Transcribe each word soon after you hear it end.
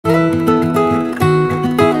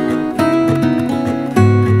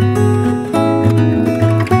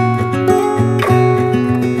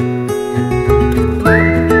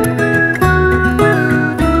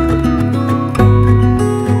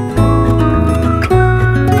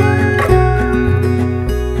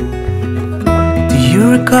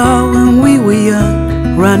recall when we were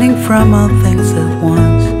young, running from all things at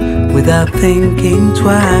once, without thinking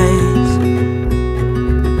twice.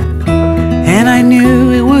 And I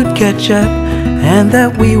knew it would catch up, and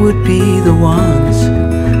that we would be the ones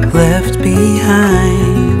left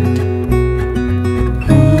behind.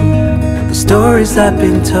 The stories I've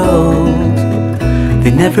been told,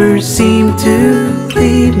 they never seem to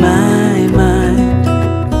leave my mind.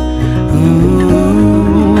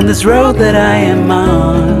 On this road that I am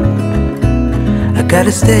on, I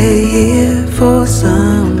gotta stay here for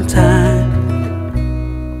some time.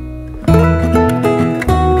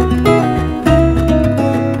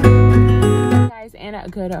 Guys,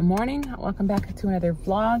 and good morning. Welcome back to another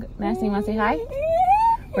vlog. Madison, you wanna say hi?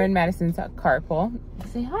 We're in Madison's carpool.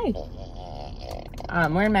 Say hi.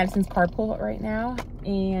 We're in Madison's carpool right now,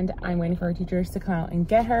 and I'm waiting for her teachers to come out and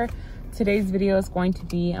get her. Today's video is going to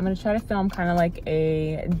be, I'm going to try to film kind of like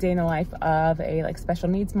a day in the life of a special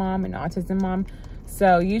needs mom, an autism mom.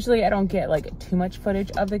 So usually I don't get like too much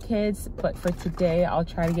footage of the kids, but for today I'll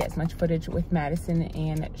try to get as much footage with Madison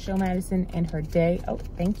and show Madison and her day. Oh,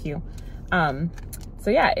 thank you. So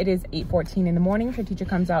yeah, it is 8:14 in the morning. Her teacher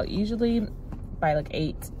comes out usually by like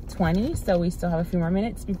 8:20, so we still have a few more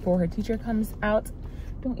minutes before her teacher comes out.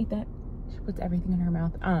 Don't eat that. She puts everything in her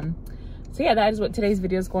mouth. So yeah, that is what today's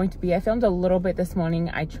video is going to be. I filmed a little bit this morning.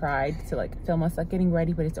 I tried to like film us like getting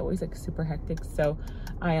ready, but it's always like super hectic, so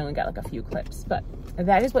I only got like a few clips. But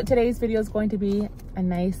that is what today's video is going to be. A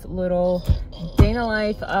nice little day in the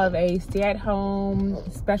life of a stay-at-home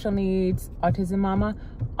special needs autism mama.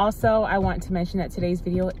 Also, I want to mention that today's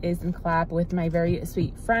video is in collab with my very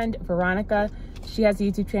sweet friend Veronica. She has a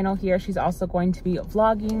YouTube channel here. She's also going to be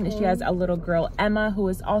vlogging. She has a little girl, Emma, who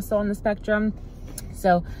is also on the spectrum.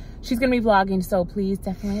 So she's gonna be vlogging, so please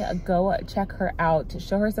definitely go check her out,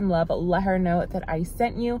 show her some love, let her know that I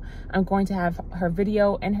sent you. I'm going to have her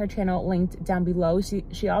video and her channel linked down below.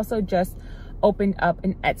 She also just opened up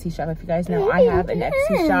an Etsy shop. If you guys know, I have an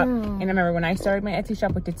Etsy shop, and I remember when I started my Etsy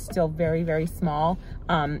shop, which is still very, very small,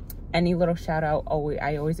 any little shout out,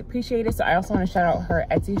 I always appreciate it. So I also want to shout out her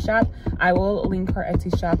Etsy shop. I will link her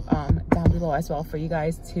Etsy shop down below as well for you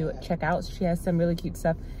guys to check out. She has some really cute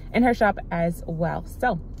stuff in her shop as well.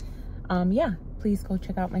 So yeah, please go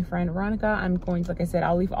check out my friend Veronica. I'm going to, like I said,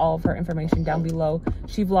 I'll leave all of her information down below.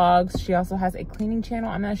 She vlogs. She also has a cleaning channel.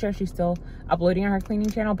 I'm not sure if she's still uploading on her cleaning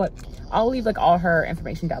channel, but I'll leave like all her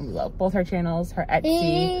information down below, both her channels, her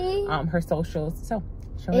Etsy, her socials. So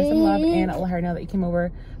show her some love and let her know that you came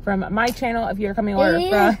over from my channel. If you're coming over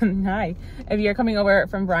from if you're coming over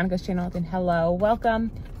from Veronica's channel, then hello,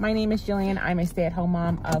 welcome. My name is Jillian. I'm a stay-at-home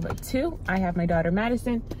mom of 2. I have my daughter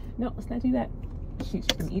Madison. No, let's not do that. She's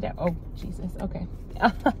gonna eat it. Oh Jesus. Okay.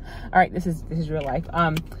 All right, this is real life.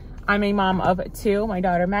 I'm a mom of 2. My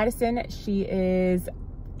daughter Madison, she is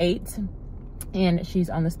 8 and she's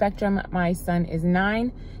on the spectrum. My son is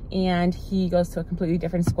 9 and he goes to a completely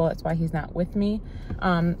different school. That's why he's not with me.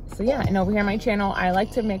 So yeah, and over here on my channel, I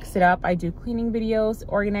like to mix it up. I do cleaning videos,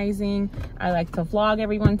 organizing. I like to vlog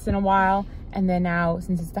every once in a while. And then now,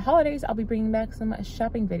 since it's the holidays, I'll be bringing back some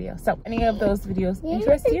shopping videos. So any of those videos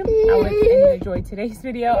interest you, and you enjoyed today's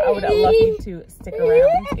video, I would love you to stick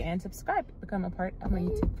around and subscribe, become a part of my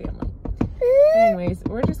YouTube family. But anyways,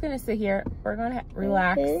 we're just gonna sit here. We're gonna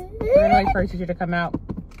relax. We're gonna wait for our teacher to come out.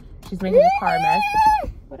 She's making the car a mess.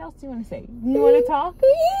 What else do you want to say? Do you want to talk?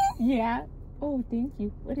 Yeah. Oh, thank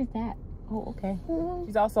you. What is that? Oh, okay.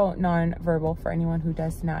 She's also non-verbal for anyone who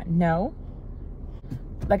does not know.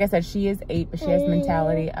 Like I said, she is 8, but she has the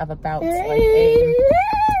mentality of about like a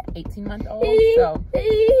 18-month-old.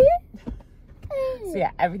 So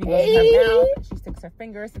yeah, everything goes in her mouth. She sticks her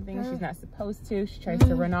fingers in things she's not supposed to. She tries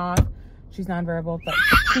to run off. She's nonverbal, but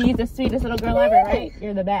she's the sweetest little girl ever, right?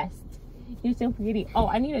 You're the best. You're so pretty. Oh,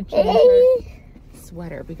 I need to change her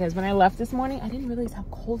sweater because when I left this morning, I didn't realize how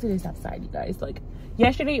cold it is outside, you guys. Like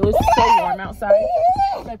yesterday, it was so warm outside,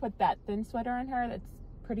 so I put that thin sweater on her. That's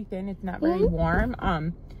pretty thin. It's not very warm,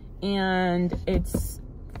 and it's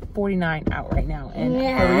 49 out right now, and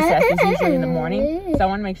her recess is usually in the morning, so I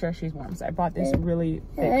want to make sure she's warm. So I bought this really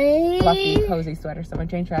thick, fluffy, cozy sweater, so I'm going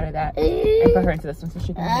to change her out of that and put her into this one so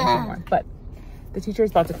she can be warm. But the teacher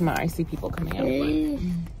is about to come out. I see people coming out. You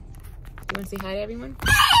want to say hi to everyone?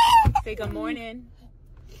 Say good morning.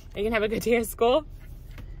 Are you gonna have a good day at school?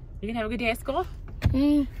 You gonna have a good day at school?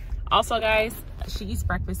 Also, guys, she eats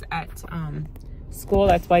breakfast at school.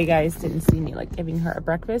 That's why you guys didn't see me like giving her a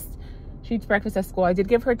breakfast. She eats breakfast at school. I did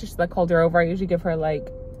give her, just like called her over, I usually give her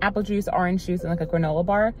like apple juice, orange juice, and like a granola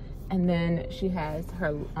bar. And then she has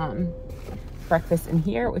her breakfast in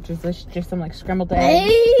here, which is just some like scrambled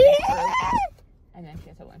eggs. And then she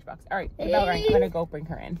has her lunch Starbucks. All right, the bell rang. I'm gonna go bring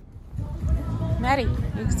her in. Maddie,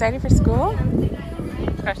 you excited for school?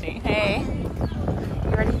 Especially, hey, you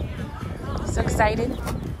ready? So excited?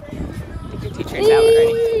 I think your teacher is out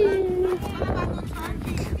already.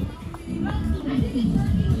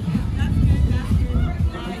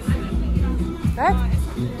 Good?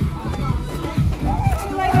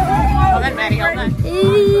 Hold on, Maddie, hold on.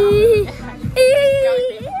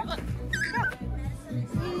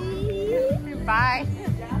 Bye.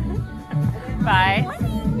 Bye.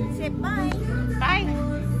 Say bye. Bye.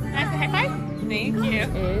 Nice to high five. Thank you.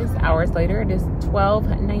 It is hours later. It is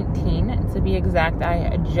 12:19 to be exact.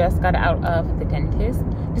 I just got out of the dentist.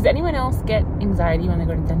 Does anyone else get anxiety when they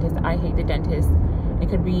go to the dentist? I hate the dentist. It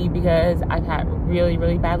could be because I've had really,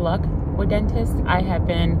 really bad luck with dentists. I have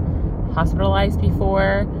been hospitalized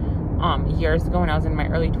before years ago when I was in my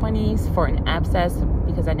early 20s for an abscess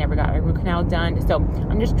because I never got a root canal done. So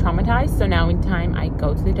I'm just traumatized. So now anytime I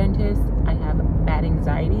go to the dentist, I have bad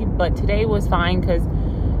anxiety. But today was fine because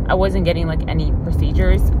I wasn't getting like any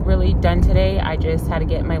procedures really done today. I just had to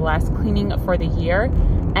get my last cleaning for the year.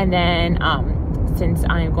 And then since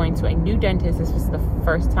I am going to a new dentist, this was the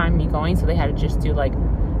first time me going, so they had to just do like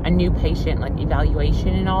a new patient like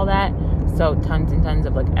evaluation and all that. So tons and tons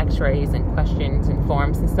of like x-rays and questions and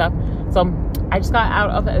forms and stuff. So I just got out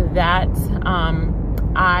of that.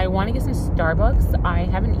 I want to get some Starbucks. I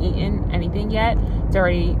haven't eaten anything yet. It's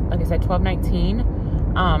already, like I said, 12:19.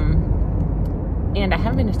 And I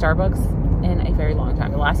haven't been to Starbucks in a very long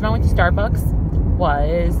time. The last time I went to Starbucks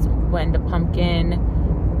was when the pumpkin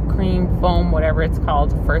cream foam, whatever it's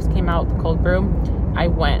called, first came out, the cold brew. I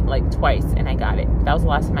went like twice and I got it. That was the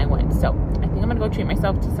last time I went. So I think I'm gonna go treat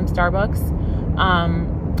myself to some Starbucks. I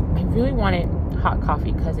really wanted hot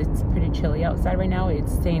coffee because it's pretty chilly outside right now.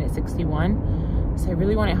 It's staying at 61. So I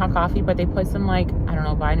really wanted hot coffee, but they put some like, I don't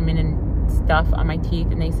know, vitamin and stuff on my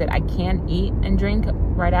teeth, and they said I can eat and drink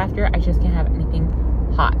right after. I just can't have anything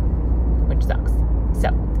hot, which sucks.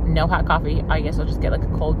 So no hot coffee. I guess I'll just get like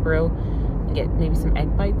a cold brew and get maybe some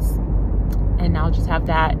egg bites, and I'll just have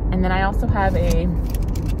that. And then I also have a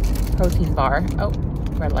protein bar. Oh,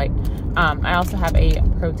 red light. I also have a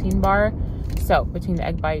protein bar. So between the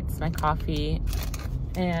egg bites, my coffee,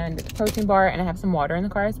 and the protein bar, and I have some water in the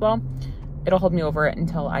car as well, it'll hold me over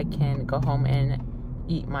until I can go home and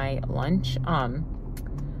eat my lunch.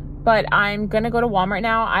 But I'm gonna go to Walmart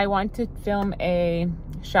now. I want to film a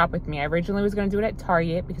shop with me. I originally was gonna do it at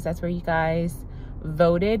Target because that's where you guys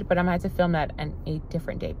voted, but I'm gonna have to film that on a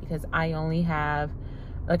different day because I only have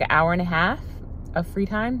like an hour and a half of free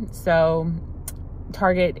time. So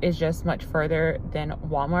Target is just much further than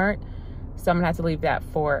Walmart. So I'm gonna have to leave that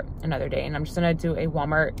for another day. And I'm just gonna do a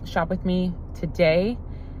Walmart shop with me today.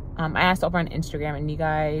 I asked over on Instagram and you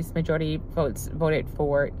guys, majority voted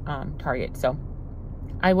for Target. So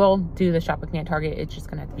I will do the shop with me at Target. It's just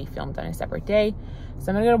gonna have to be filmed on a separate day.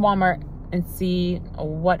 So I'm gonna go to Walmart and see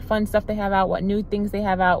what fun stuff they have out, what new things they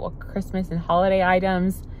have out, what Christmas and holiday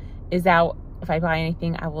items is out. If I buy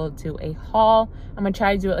anything, I will do a haul. I'm gonna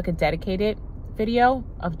try to do it like a dedicated video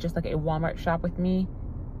of just like a Walmart shop with me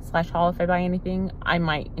 / haul. If I buy anything, I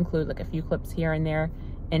might include like a few clips here and there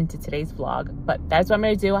into today's vlog, but that's what I'm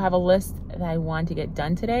gonna do. I have a list that I want to get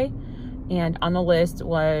done today, and on the list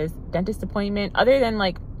was dentist appointment. Other than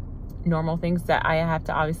like normal things that I have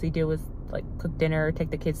to obviously do, is like cook dinner,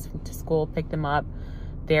 take the kids to school, pick them up,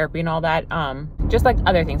 therapy and all that. Just like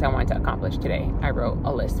other things I wanted to accomplish today, I wrote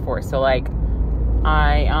a list for. So like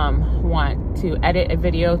I want to edit a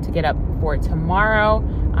video to get up for tomorrow.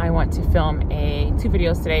 I want to film 2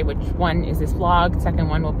 videos today, which one is this vlog, second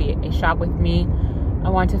one will be a shop with me. I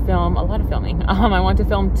want to film a lot of filming. I want to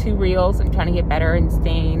film 2 reels. I'm trying to get better and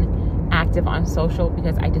staying active on social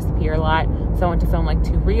because I disappear a lot. So I want to film like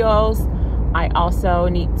 2 reels. I also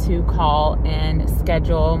need to call and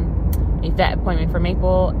schedule a vet appointment for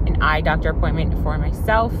Maple, an eye doctor appointment for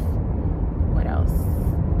myself. What else?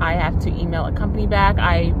 I have to email a company back.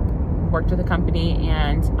 I worked with a company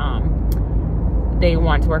and they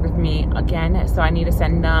want to work with me again, so I need to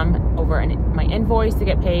send them over my invoice to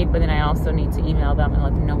get paid, but then I also need to email them and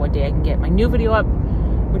let them know what day I can get my new video up,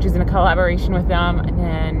 which is in a collaboration with them. And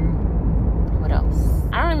then what else?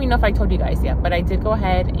 I don't even know if I told you guys yet, but I did go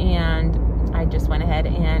ahead and I just went ahead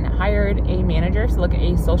and hired a manager, so look at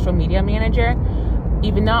a social media manager.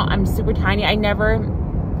 Even though I'm super tiny, I never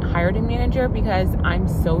hired a manager because I'm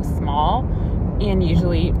so small, and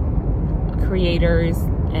usually creators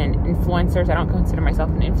and influencers, I don't consider myself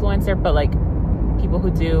an influencer, but like people who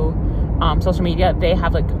do social media, they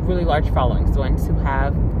have like really large followings, the ones who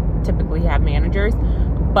typically have managers.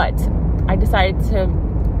 But I decided to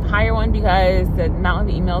hire one because the amount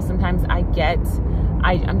of emails sometimes I get,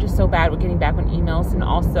 I'm just so bad with getting back on emails, and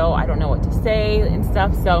also I don't know what to say and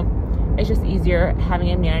stuff. So it's just easier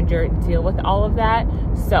having a manager deal with all of that.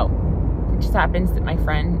 So it just happens that my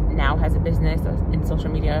friend now has a business in social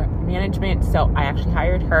media management. So I actually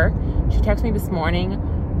hired her. She texted me this morning.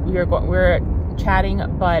 We were chatting,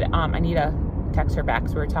 but I need to text her back.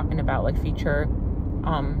 So we were talking about like future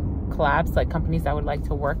collabs, like companies I would like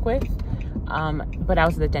to work with. But I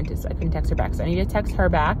was at the dentist, so I couldn't text her back. So I need to text her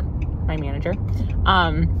back, my manager.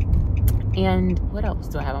 And what else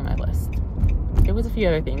do I have on my list? There was a few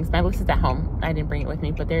other things. My list is at home. I didn't bring it with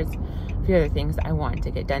me, but there's a few other things I wanted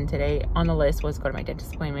to get done today. On the list was go to my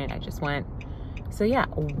dentist appointment. I just went. So yeah,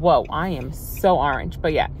 whoa, I am so orange.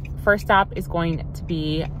 But yeah, first stop is going to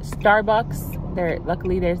be Starbucks.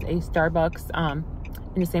 Luckily there's a Starbucks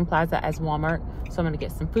in the same plaza as Walmart. So I'm gonna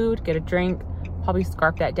get some food, get a drink, probably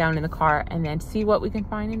scarf that down in the car, and then see what we can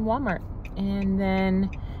find in Walmart. And then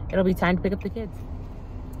it'll be time to pick up the kids.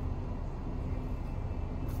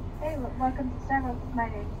 Hey, welcome to Starbucks. My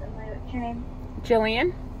name's Emily. What's your name?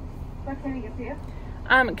 Jillian. What can we get for you?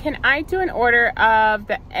 Can I do an order of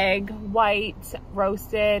the egg white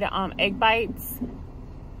roasted egg bites?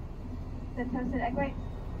 The toasted egg whites?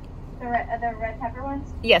 The red pepper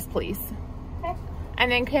ones? Yes, please. Okay.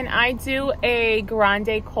 And then can I do a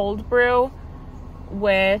grande cold brew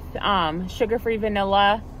with sugar-free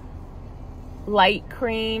vanilla, light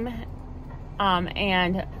cream,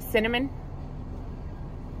 and cinnamon?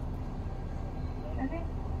 Okay.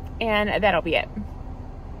 And that'll be it.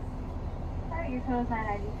 Alright, your total is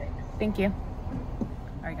 $9.96. Thank you.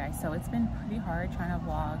 Alright guys, so it's been pretty hard trying to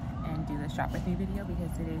vlog and do the shop with me video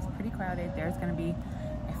because it is pretty crowded. There's gonna be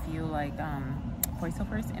a few like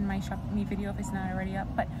voiceovers in my shop with me video if it's not already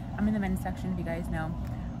up, but I'm in the men's section. If you guys know,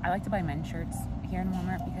 I like to buy men's shirts here in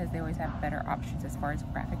Walmart because they always have better options as far as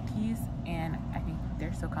graphic tees, and I think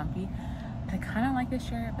they're so comfy. But I kind of like this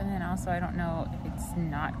shirt, but then also I don't know if it's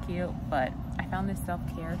not cute, but I found this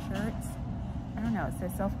self-care shirts. I don't know, it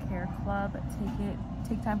says self-care club,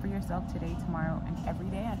 take time for yourself today, tomorrow, and every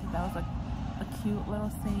day. I think that was like a cute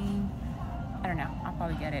little saying. I don't know, I'll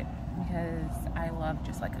probably get it because I love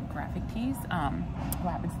just like a graphic tees.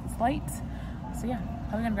 What happens to this light? So yeah,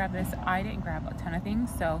 probably gonna grab this. I didn't grab a ton of things,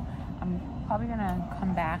 so I'm probably gonna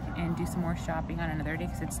come back and do some more shopping on another day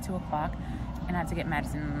because it's 2 o'clock and I have to get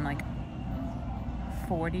Madison in like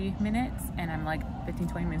 40 minutes and I'm like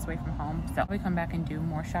 15-20 minutes away from home. So I'll probably come back and do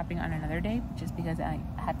more shopping on another day just because I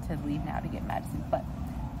had to leave now to get Madison. But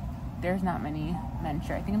there's not many men's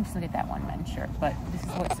shirts. I think I'm just gonna get that one men's shirt, but this is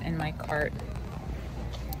what's in my cart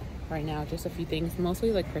right now. Just a few things,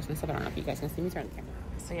 mostly like Christmas stuff. I don't know if you guys can see me turn the camera.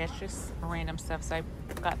 So yeah, it's just random stuff. So I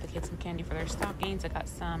got the kids some candy for their stockings. I got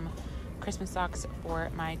some Christmas socks for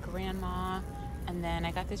my grandma. And then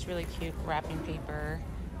I got this really cute wrapping paper,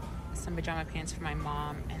 some pajama pants for my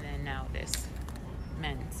mom, and then now this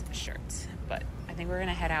men's shirt. But I think we're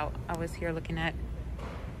gonna head out. I was here looking at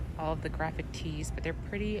all of the graphic tees, but they're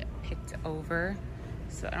pretty picked over.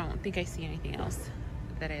 So I don't think I see anything else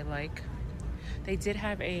that I like. They did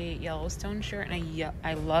have a Yellowstone shirt, and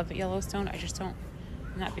I love Yellowstone.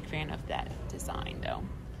 I'm not a big fan of that design though.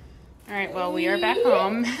 All right, well, we are back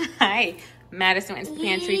home. Hi. Madison went to the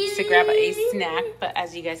pantry to grab a snack, but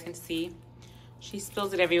as you guys can see, she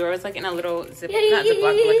spills it everywhere. It was like in a little not Ziploc,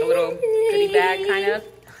 but like a little goodie bag kind of.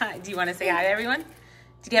 Hi. Do you want to say hi to everyone?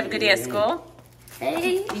 Did you have a good day at school?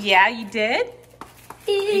 Yeah, you did?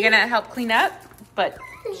 You're gonna help clean up? But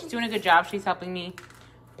she's doing a good job. She's helping me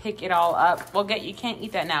pick it all up. You can't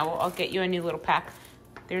eat that now. I'll get you a new little pack.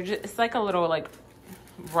 It's like a little like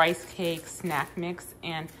rice cake snack mix,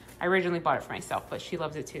 and I originally bought it for myself, but she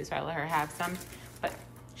loves it too, so I let her have some. But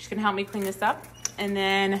she's gonna help me clean this up. And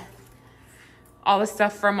then all the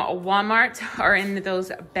stuff from Walmart are in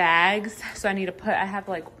those bags. So I have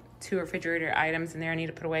like 2 refrigerator items in there I need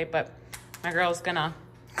to put away, but my girl's gonna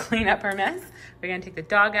clean up her mess. We're gonna take the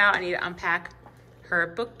dog out. I need to unpack her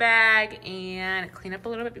book bag and clean up a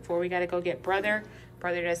little bit before we gotta go get brother.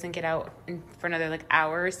 Brother doesn't get out for another like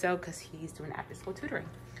hour or so because he's doing after school tutoring.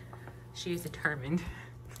 She's determined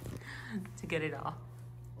to get it all.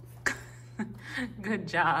 Good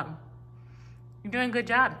job. You're doing a good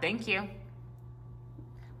job. Thank you.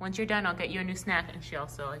 Once you're done, I'll get you a new snack. And she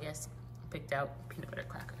also, I guess, picked out peanut butter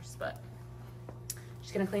crackers. But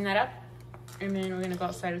she's gonna clean that up, and then we're gonna go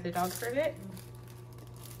outside with the dog for a bit.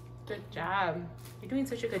 Good job. You're doing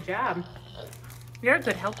such a good job. You're a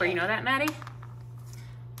good helper. You know that, Maddie?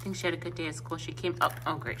 I think she had a good day at school. She came up.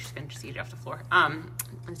 Oh, great. She's gonna just eat it off the floor. When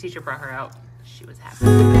the teacher brought her out, she was happy.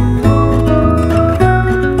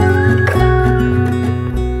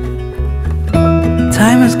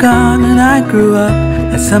 Time has gone and I grew up,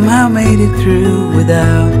 I somehow made it through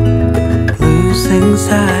without losing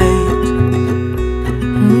sight.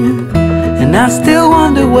 And I still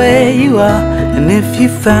wonder where you are, and if you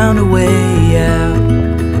found a way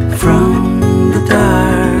out from the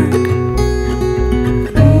dark.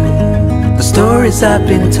 The stories I've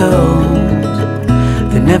been told,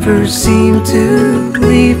 they never seem to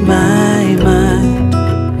leave my mind.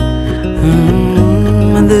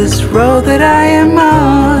 On this road that I am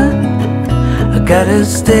on, I gotta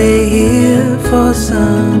stay here for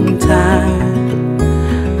some time.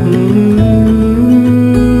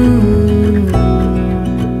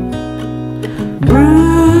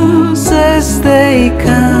 Bruises, they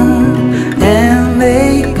come and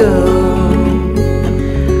they go,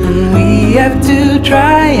 and we have to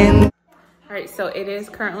try and... All right, so it is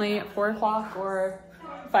currently 4 o'clock or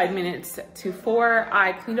 5 minutes to 4.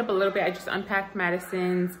 I cleaned up a little bit. I just unpacked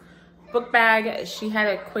Madison's book bag. She had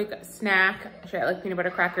a quick snack. She had like peanut butter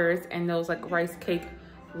crackers and those like rice cake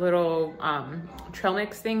little trail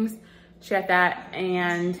mix things. She had that,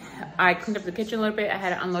 and I cleaned up the kitchen a little bit. I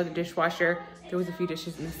had to unload the dishwasher. There was a few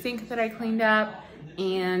dishes in the sink that I cleaned up,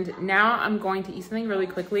 and now I'm going to eat something really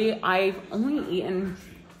quickly. I've only eaten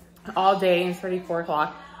all day, and it's already 4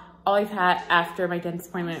 o'clock. All I've had after my dentist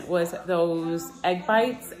appointment was those egg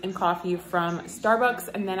bites and coffee from Starbucks,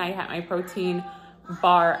 and then I had my protein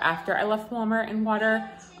bar after I left Walmart and water.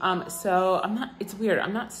 So I'm not, it's weird,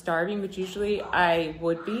 I'm not starving, which usually I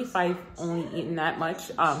would be if I've only eaten that much,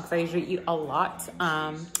 because I usually eat a lot.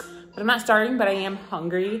 But I'm not starving, but I am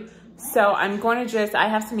hungry. So I'm going to just, I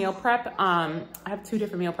have some meal prep. I have 2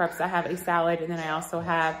 different meal preps. I have a salad, and then I also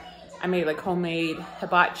have, I made like homemade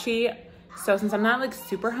hibachi. So since I'm not like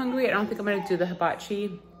super hungry, I don't think I'm gonna do the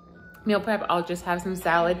hibachi meal prep. I'll just have some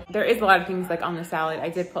salad. There is a lot of things like on the salad. I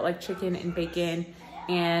did put like chicken and bacon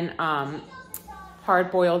and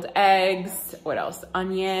hard-boiled eggs. What else?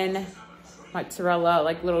 Onion, mozzarella,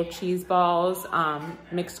 like little cheese balls,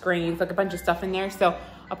 mixed grains, like a bunch of stuff in there. So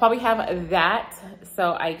I'll probably have that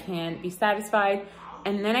so I can be satisfied.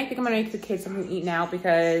 And then I think I'm gonna make the kids something to eat now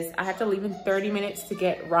because I have to leave in 30 minutes to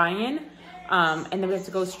get Ryan. And then we have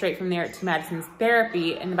to go straight from there to Madison's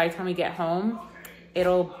therapy. And by the time we get home,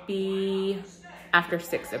 it'll be after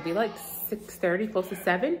 6. It'll be like 6:30, close to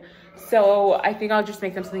 7. So I think I'll just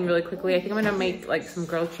make them something really quickly. I think I'm gonna make like some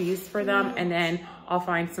grilled cheese for them, and then I'll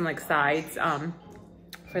find some like sides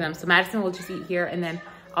for them. So Madison will just eat here, and then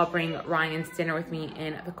I'll bring Ryan's dinner with me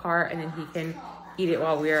in the car, and then he can eat it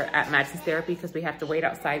while we're at Madison's therapy because we have to wait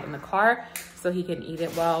outside in the car, so he can eat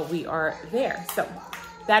it while we are there. So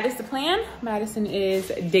that is the plan. Madison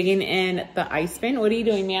is digging in the ice bin. What are you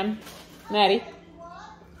doing, ma'am? Maddie?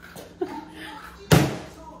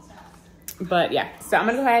 But yeah, so I'm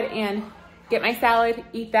gonna go ahead and get my salad,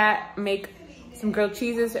 eat that, make some grilled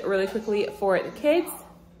cheeses really quickly for the kids,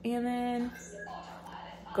 and then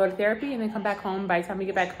go to therapy, and then come back home. By the time we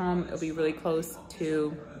get back home, it'll be really close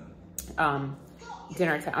to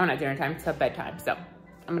dinner time. Oh, not dinner time, to bedtime. So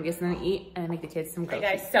I'm gonna get something to eat and make the kids some grilled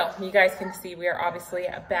cheese. So you guys can see we are obviously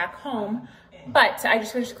back home, but I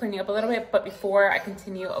just finished cleaning up a little bit. But before I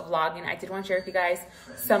continue vlogging, I did want to share with you guys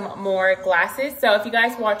some more glasses. So if you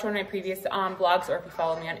guys watch one of my previous vlogs, or if you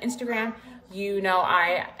follow me on Instagram, you know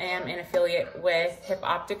I am an affiliate with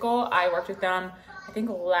Hipotical. I worked with them I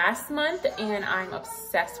think last month, and I'm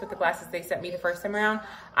obsessed with the glasses they sent me the first time around.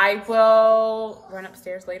 I will run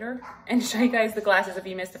upstairs later and show you guys the glasses if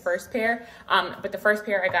you missed the first pair. But the first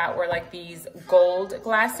pair I got were like these gold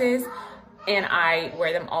glasses, and I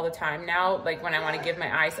wear them all the time now, like when I want to give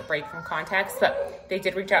my eyes a break from contacts. But they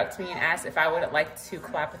did reach out to me and asked if I would like to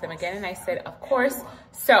collab with them again, and I said of course.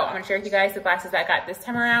 So I'm gonna share with you guys the glasses I got this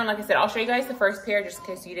time around. Like I said, I'll show you guys the first pair just in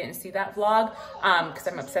case you didn't see that vlog, because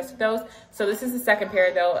I'm obsessed with those. So this is the second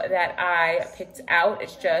pair though that I picked out.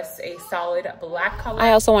 It's just a solid black color.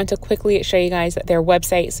 I also want to quickly show you guys their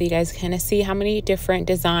website so you guys can see how many different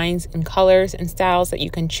designs and colors and styles that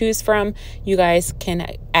you can choose from. You guys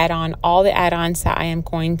can add on all the add-ons that I am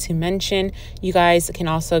going to mention. You guys can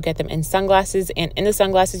also get them in sunglasses, and in the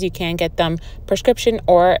sunglasses you can get them prescription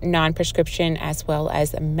or non-prescription, as well as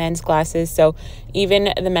men's glasses. So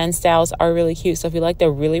even the men's styles are really cute. So if you like the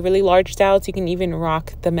really large styles, you can even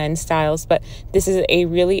rock the men's styles. But this is a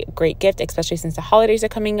really great gift, especially since the holidays are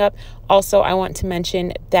coming up. Also, I want to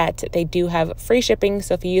mention that they do have free shipping.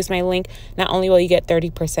 So if you use my link, not only will you get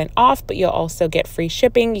 30% off, but you'll also get free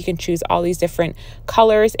shipping. You can choose all these different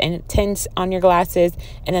colors and tints months on your glasses.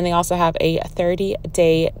 And then they also have a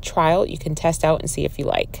 30-day trial you can test out and see if you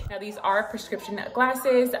like. Now these are prescription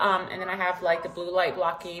glasses, and then I have like the blue light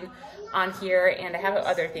blocking on here, and I have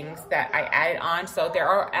other things that I added on. So there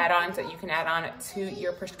are add-ons that you can add on to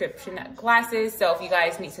your prescription glasses. So if you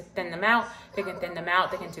guys need to thin them out, they can thin them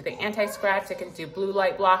out. They can do the anti-scratch, they can do blue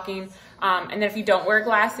light blocking. And then if you don't wear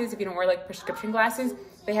glasses, if you don't wear like prescription glasses,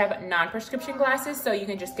 they have non-prescription glasses. So you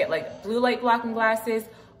can just get like blue light blocking glasses,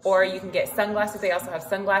 or you can get sunglasses. They also have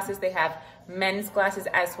sunglasses. They have men's glasses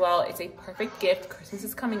as well. It's a perfect gift. Christmas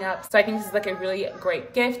is coming up, so I think this is like a really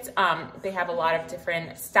great gift. They have a lot of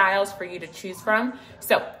different styles for you to choose from.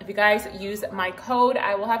 So if you guys use my code,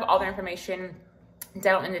 I will have all the information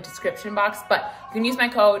down in the description box, but you can use my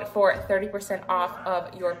code for 30% off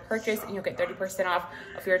of your purchase, and you'll get 30% off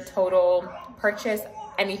of your total purchase,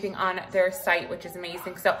 anything on their site, which is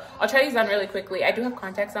amazing. So I'll try these on really quickly. I do have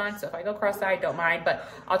contacts on, so if I go cross-eyed, don't mind, but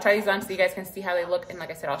I'll try these on so you guys can see how they look. And like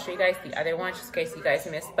I said, I'll show you guys the other ones just in case you guys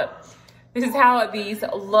missed, but this is how these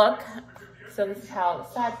look. So this is how the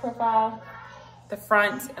side profile, the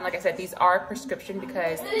front, and like I said, these are prescription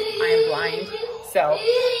because I am blind. So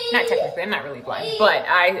not technically, I'm not really blind, but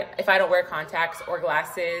if I don't wear contacts or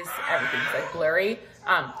glasses, everything's like blurry.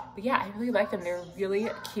 But yeah, I really like them. They're really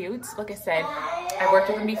cute. Like I said, I worked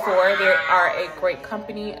with them before. They are a great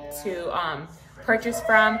company to purchase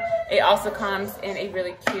from. It also comes in a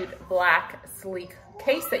really cute black sleek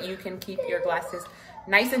case that you can keep your glasses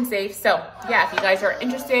nice and safe. So yeah, if you guys are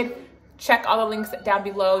interested, check all the links down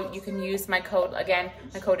below. You can use my code. Again,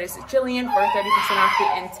 my code is Jillian for 30% off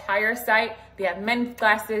the entire site. They have men's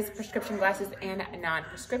glasses, prescription glasses, and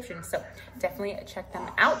non-prescription. So definitely check them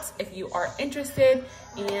out if you are interested.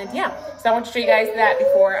 And yeah, so I want to show you guys that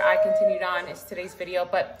before I continued on into today's video.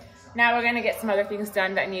 But now we're gonna get some other things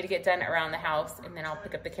done that I need to get done around the house, and then I'll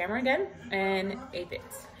pick up the camera again in a bit.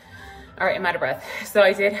 All right, I'm out of breath. So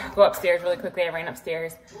I did go upstairs really quickly. I ran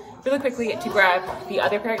upstairs really quickly to grab the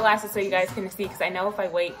other pair of glasses so you guys can see, because I know if I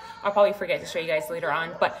wait, I'll probably forget to show you guys later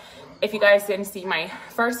on. But if you guys didn't see my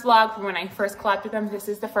first vlog from when I first collabed with them, this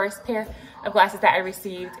is the first pair of glasses that I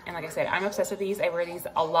received. And like I said, I'm obsessed with these. I wear these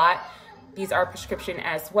a lot. These are prescription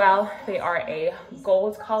as well. They are a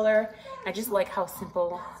gold color. I just like how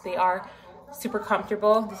simple they are. Super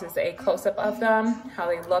comfortable. This is a close-up of them, how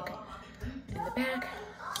they look in the back.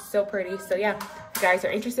 So pretty. So yeah, if you guys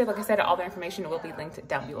are interested, like I said, all the information will be linked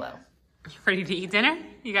down below. You ready to eat dinner?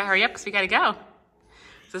 You gotta hurry up because we gotta go.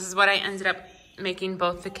 So this is what I ended up making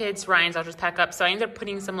both the kids. Ryan's I'll just pack up. So I ended up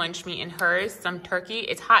putting some lunch meat in hers, some turkey.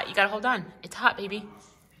 It's hot. You gotta hold on. It's hot, baby.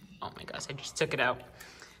 Oh my gosh, I just took it out.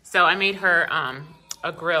 So I made her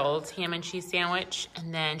a grilled ham and cheese sandwich,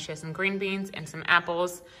 and then she has some green beans and some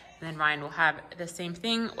apples. And then Ryan will have the same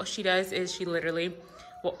thing. What she does is she literally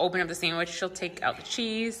will open up the sandwich. She'll take out the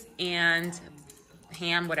cheese and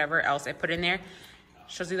ham, whatever else I put in there.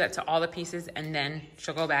 She'll do that to all the pieces, and then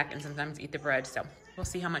she'll go back and sometimes eat the bread. So we'll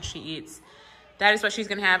see how much she eats. That is what she's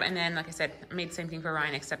gonna have. And then, like I said, I made the same thing for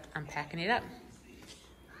Ryan, except I'm packing it up.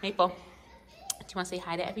 Maple, do you wanna say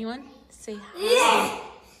hi to everyone? Say hi.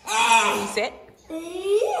 Can you sit?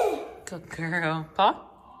 Good girl. Paul?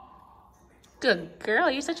 Good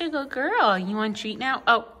girl, you're such a good girl. You want a treat now?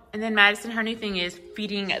 Oh, and then Madison, her new thing is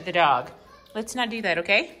feeding the dog. Let's not do that,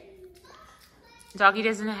 okay? Doggy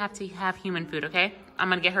doesn't have to have human food, okay? I'm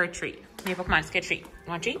gonna get her a treat. Maple, come on, let's get a treat. You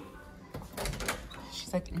want a treat?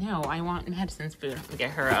 She's like, no, I want Madison's food. I'm gonna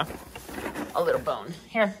get her a little bone.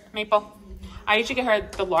 Here, Maple. I usually get her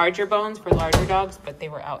the larger bones for larger dogs, but they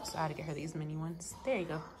were out, so I had to get her these mini ones. There you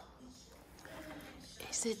go.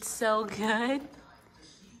 Is it so good?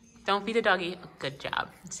 Don't feed the doggy. Good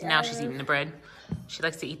job. See, now she's eating the bread. She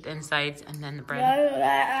likes to eat the insides and then the bread.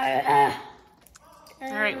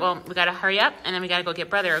 All right, well, we gotta hurry up, and then we gotta go get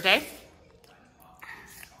brother, okay?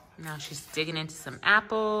 Now she's digging into some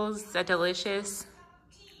apples. Is that delicious?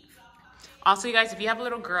 Also, you guys, if you have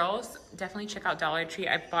little girls, definitely check out Dollar Tree.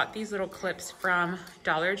 I bought these little clips from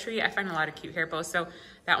Dollar Tree. I find a lot of cute hair bows. So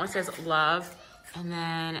that one says love, and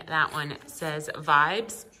then that one says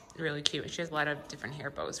vibes. Really cute. She has a lot of different hair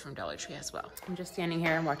bows from Dollar Tree as well. I'm just standing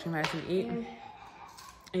here and watching Madison eat.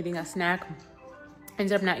 Eating a snack.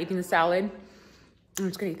 Ended up not eating the salad. I'm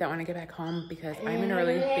just gonna eat that when I get back home because I'm in a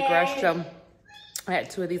really big rush. So I had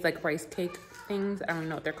two of these like rice cake things. I don't even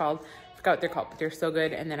know what they're called. I forgot what they're called, but they're so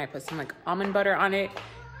good. And then I put some like almond butter on it.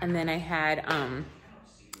 And then I had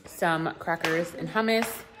some crackers and hummus.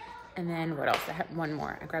 And then what else? I had one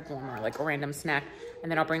more. I grabbed one more, like a random snack. And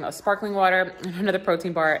then I'll bring a sparkling water and another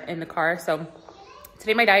protein bar in the car. So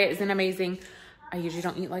today my diet isn't amazing. I usually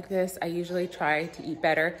don't eat like this. I usually try to eat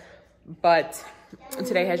better. But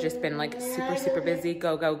today has just been like super busy,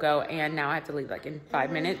 go, and now I have to leave like in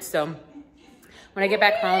 5 minutes. So when I get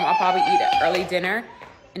back home, I'll probably eat an early dinner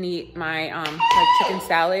and eat my like chicken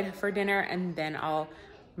salad for dinner, and then I'll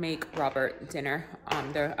make Robert dinner.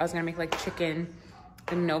 I was gonna make like chicken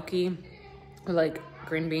and gnocchi with like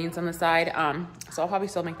green beans on the side. So I'll probably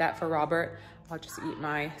still make that for Robert. I'll just eat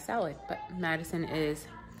my salad. But Madison is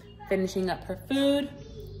finishing up her food.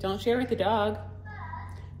 Don't share with the dog.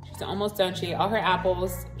 She's almost done. She ate all her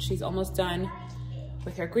apples. She's almost done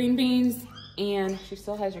with her green beans, and she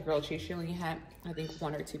still has her grilled cheese. She only had, I think,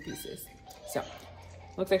 1 or 2 pieces. So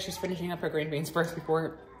looks like she's finishing up her green beans first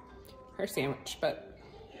before her sandwich. But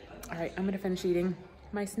all right, I'm gonna finish eating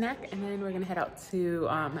my snack, and then we're gonna head out to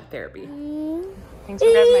therapy. Thanks for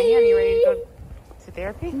grabbing my hand. You ready to go to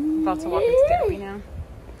therapy? I'm about to walk into therapy now.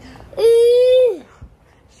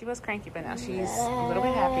 She was cranky, but now she's a little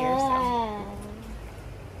bit happier. So.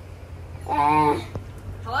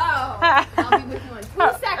 Hello. I'll be with you in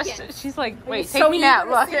 2 seconds. She's like, wait, take me now.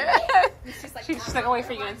 Look. She's just like, I'll wait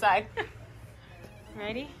for you inside.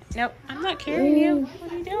 Ready? Nope, I'm not carrying you.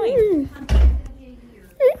 What are you doing?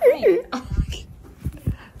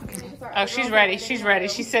 Oh, she's ready. She's ready.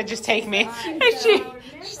 She said, just take me. She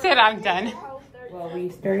said, I'm done. Well, we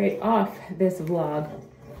started off this vlog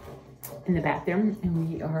in the bathroom, and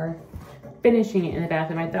we are finishing it in the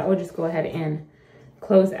bathroom. I thought we'll just go ahead and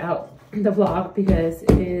close out the vlog because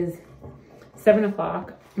it is 7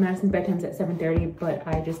 o'clock. Madison's bedtime's at 7:30, but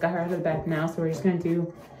I just got her out of the bath now, so we're just gonna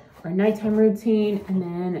do our nighttime routine, and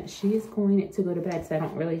then she is going to go to bed, so I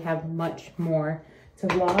don't really have much more to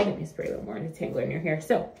vlog. Let me spray a little more detangler in your hair.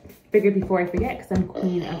 So figured before I forget, because I'm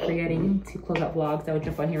queen of forgetting to close out vlogs, I would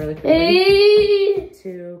jump on here really quickly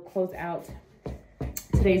to close out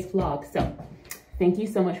today's vlog. So thank you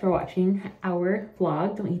so much for watching our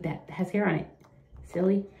vlog. Don't eat that, it has hair on it,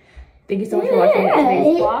 silly. Thank you so much for watching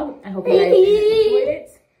today's vlog. I hope you guys enjoyed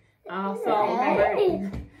it. Also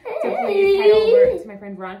remember to please head over to my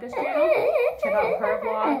friend Veronica's channel. Check out her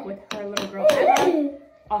vlog with her little girl Emma.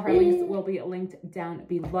 All her links will be linked down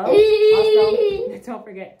below. Also, don't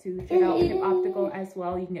forget to check out Hipotical as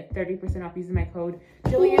well. You can get 30% off using my code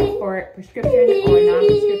Jillian for prescription or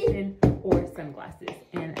non-prescription or sunglasses.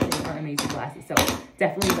 And they are amazing glasses. So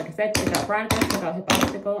definitely, like I said, check out Veronica, check out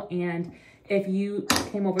Hipotical. And if you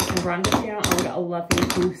came over to Veronica's channel, I would love for you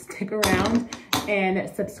to stick around and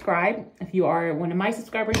subscribe. If you are one of my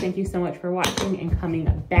subscribers, thank you so much for watching and coming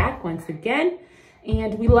back once again.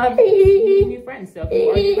 And we love meeting new friends. So if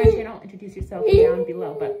you are new to my channel, introduce yourself down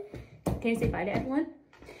below. But can you say bye to everyone?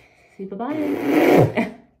 Say bye-bye.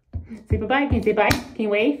 Say bye-bye. Can you say bye? Can you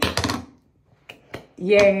wave?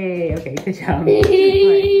 Yay. Okay, good job. All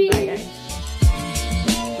right, bye.